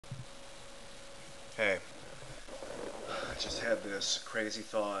Hey, I just had this crazy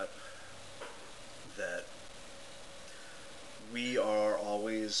thought that we are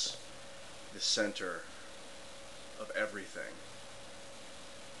always the center of everything.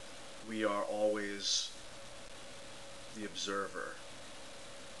 We are always the observer.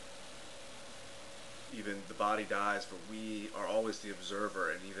 Even the body dies, but we are always the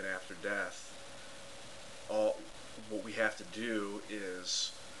observer, and even after death, all what we have to do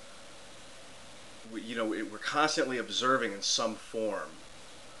is we're constantly observing in some form,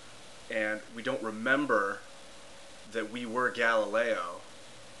 and we don't remember that we were Galileo,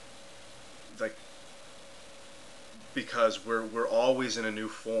 like, because we're always in a new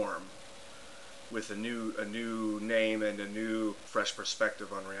form with a new name and a new fresh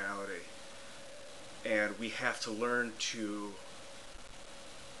perspective on reality. And we have to learn to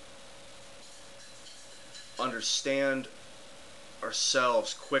understand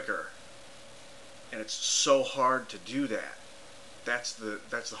ourselves quicker, and it's so hard to do that. That's the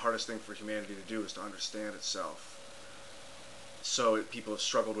hardest thing for humanity to do, is to understand itself. People have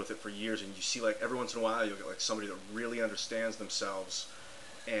struggled with it for years, and you see, like, every once in a while you'll get like somebody that really understands themselves,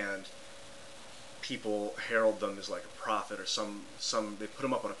 and people herald them as like a prophet, or some they put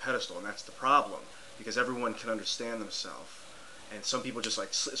them up on a pedestal, and that's the problem, because everyone can understand themselves, and some people just, like,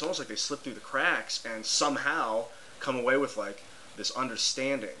 it's almost like they slip through the cracks and somehow come away with like this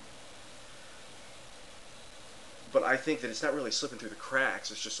understanding. But I think that it's not really slipping through the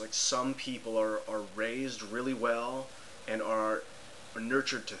cracks. It's just like some people are raised really well and are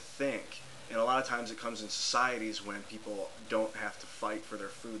nurtured to think. And a lot of times it comes in societies when people don't have to fight for their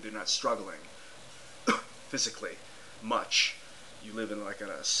food. They're not struggling physically much. You live in like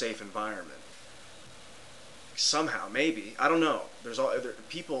a safe environment. Somehow, maybe, I don't know. There's all other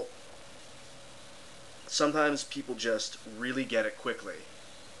people. Sometimes people just really get it quickly.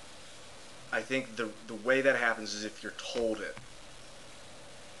 I think the way that happens is if you're told it.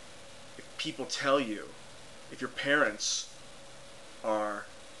 If people tell you, if your parents are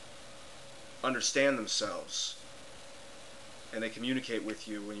understand themselves and they communicate with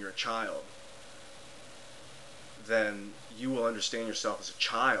you when you're a child, then you will understand yourself as a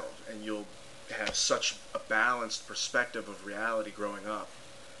child, and you'll have such a balanced perspective of reality growing up.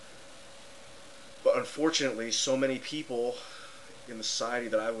 But unfortunately, so many people in the society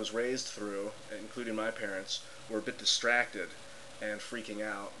that I was raised through, including my parents, were a bit distracted and freaking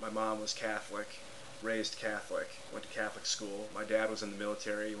out. My mom was Catholic, raised Catholic, went to Catholic school. My dad was in the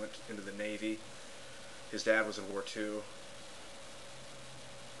military, he went into the Navy. His dad was in World War II.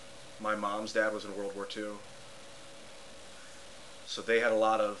 My mom's dad was in World War II. So they had a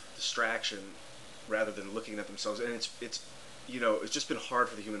lot of distraction rather than looking at themselves. And it's just been hard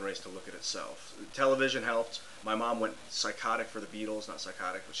for the human race to look at itself. Television helped. My mom went psychotic for the Beatles, not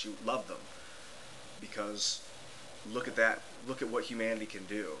psychotic, but she loved them, because look at that. Look at what humanity can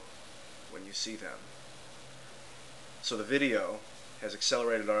do when you see them. So the video has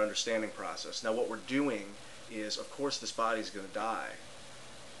accelerated our understanding process. Now what we're doing is, of course, this body is going to die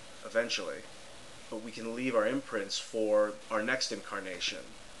eventually, but we can leave our imprints for our next incarnation,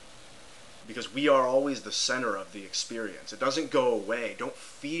 because we are always the center of the experience. It doesn't go away. Don't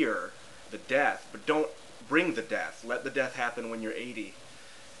fear the death, but don't bring the death. Let the death happen when you're 80.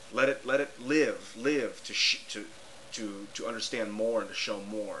 Let it live to understand more and to show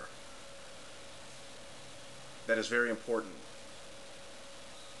more. That is very important.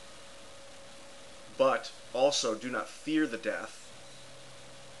 But also, do not fear the death,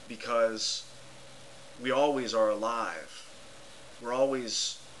 because we always are alive. We're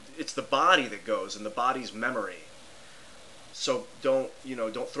always, it's the body that goes, and the body's memory. So don't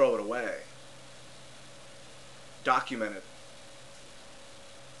throw it away. Document it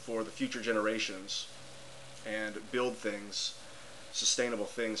for the future generations, and build things, sustainable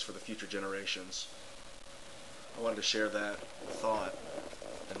things for the future generations. I wanted to share that thought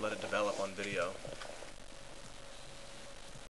and let it develop on video.